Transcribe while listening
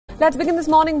Let's begin this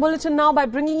morning bulletin now by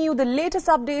bringing you the latest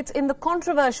updates in the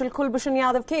controversial Kulbhushan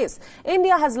Jadhav case.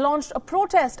 India has launched a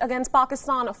protest against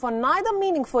Pakistan for neither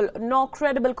meaningful nor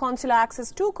credible consular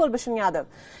access to Kulbhushan Jadhav.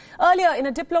 Earlier, in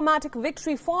a diplomatic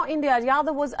victory for India,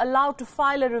 Jadhav was allowed to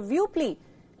file a review plea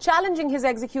challenging his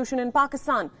execution in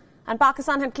Pakistan. And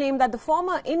Pakistan had claimed that the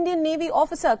former Indian Navy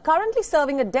officer currently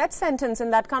serving a death sentence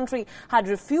in that country had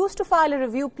refused to file a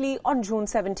review plea on June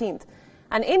 17th.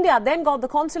 And India then got the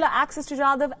consular access to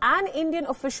Jadhav, and Indian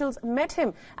officials met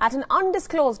him at an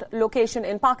undisclosed location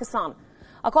in Pakistan.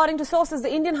 According to sources,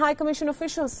 the Indian High Commission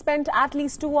officials spent at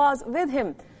least 2 hours with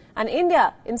him, and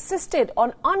India insisted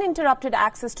on uninterrupted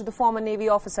access to the former Navy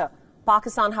officer.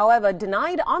 Pakistan, however,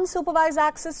 denied unsupervised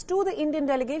access to the Indian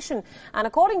delegation, and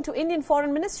according to Indian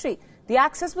Foreign Ministry, the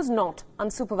access was not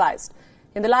unsupervised.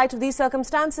 In the light of these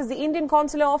circumstances, the Indian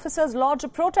consular officers lodged a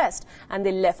protest and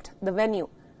they left the venue.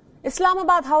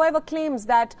 Islamabad, however, claims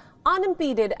that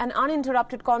unimpeded and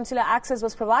uninterrupted consular access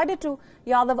was provided to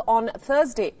Jadhav on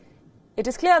Thursday. It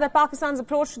is clear that Pakistan's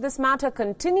approach to this matter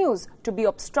continues to be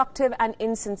obstructive and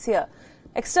insincere.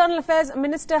 External Affairs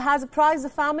Minister has apprised the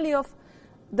family of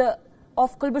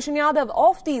Kulbhushan Jadhav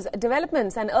of these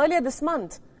developments, and earlier this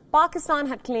month, Pakistan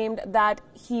had claimed that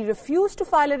he refused to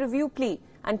file a review plea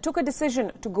and took a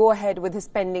decision to go ahead with his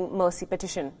pending mercy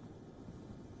petition.